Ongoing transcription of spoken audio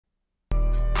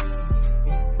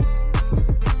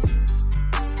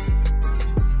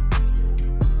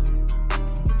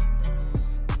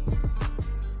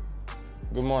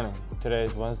Good morning. Today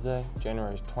is Wednesday,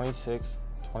 January 26,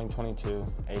 2022,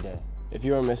 A-Day. If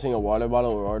you are missing a water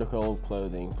bottle or article of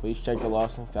clothing, please check the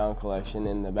Lost and Found collection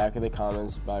in the back of the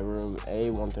Commons by room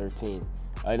A113.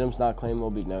 Items not claimed will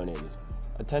be donated.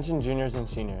 Attention juniors and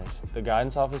seniors. The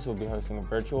Guidance Office will be hosting a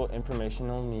virtual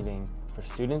informational meeting for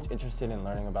students interested in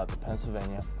learning about the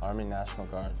Pennsylvania Army National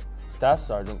Guard. Staff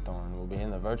Sergeant Thorne will be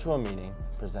in the virtual meeting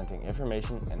presenting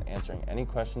information and answering any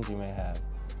questions you may have.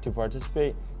 To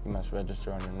participate, you must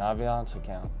register on your Naviance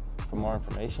account. For more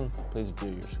information, please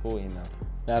view your school email.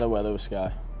 Now the weather with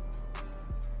Sky.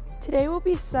 Today will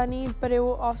be sunny, but it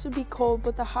will also be cold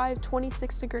with a high of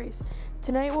 26 degrees.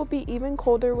 Tonight will be even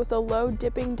colder with a low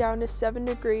dipping down to 7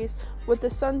 degrees with the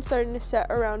sun starting to set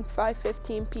around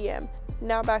 5:15 p.m.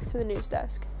 Now back to the news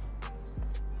desk.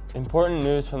 Important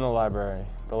news from the library.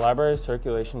 The library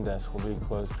circulation desk will be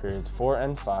closed periods 4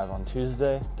 and 5 on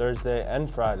Tuesday, Thursday, and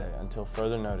Friday until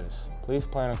further notice. Please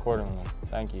plan accordingly.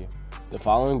 Thank you. The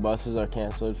following buses are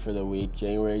canceled for the week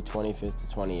January 25th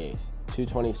to 28th,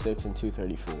 226 and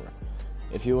 234.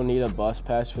 If you will need a bus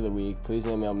pass for the week, please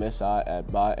email Miss Ott at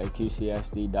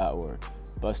bot@qcsd.org.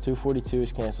 Bus 242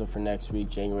 is canceled for next week,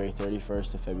 January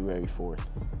 31st to February 4th.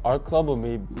 Art Club will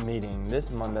be meeting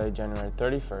this Monday, January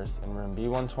 31st in room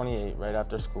B128 right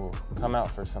after school. Come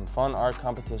out for some fun art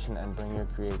competition and bring your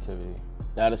creativity.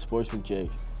 Now to sports with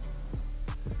Jake.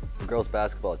 The girls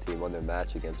basketball team won their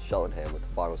match against Cheltenham with a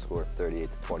final score of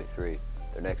 38-23.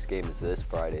 Their next game is this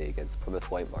Friday against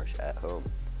Plymouth Whitemarsh at home.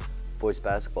 The boys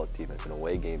basketball team has an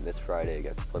away game this Friday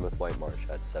against Plymouth Whitemarsh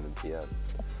at 7 p.m.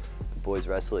 The boys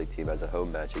wrestling team has a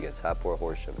home match against Hatboro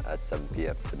Horsham at 7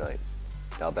 p.m. tonight.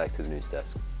 Now back to the news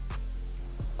desk.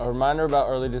 A reminder about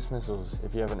early dismissals.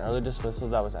 If you have an early dismissal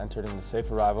that was entered into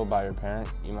safe arrival by your parent,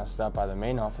 you must stop by the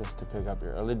main office to pick up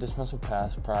your early dismissal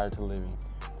pass prior to leaving.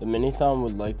 The Minithon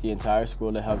would like the entire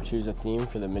school to help choose a theme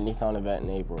for the Minithon event in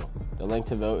April. The link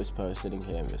to vote is posted in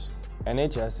Canvas.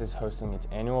 NHS is hosting its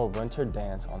annual winter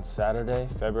dance on Saturday,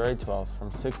 February 12th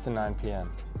from 6 to 9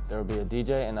 p.m. There will be a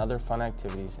DJ and other fun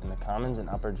activities in the Commons and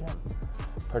Upper Gym.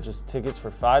 Purchase tickets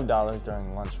for $5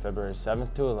 during lunch February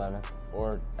 7th to 11th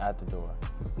or at the door.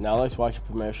 Now let's watch a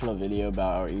promotional video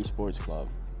about our esports club.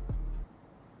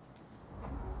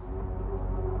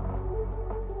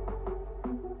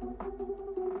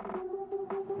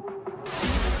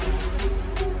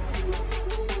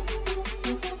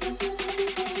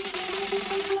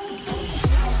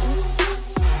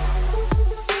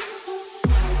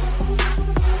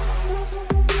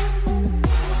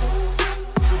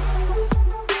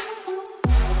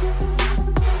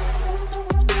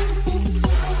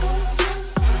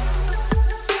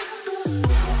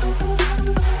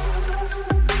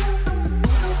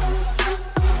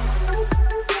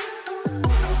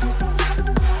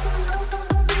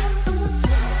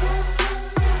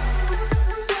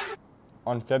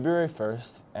 On February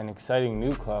 1st, an exciting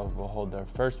new club will hold their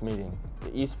first meeting. The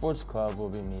Esports Club will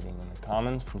be meeting in the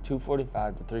Commons from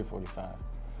 2:45 to 3:45.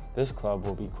 This club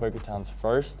will be Quakertown's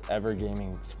first ever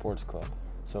gaming sports club.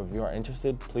 So if you are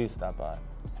interested, please stop by.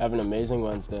 Have an amazing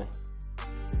Wednesday.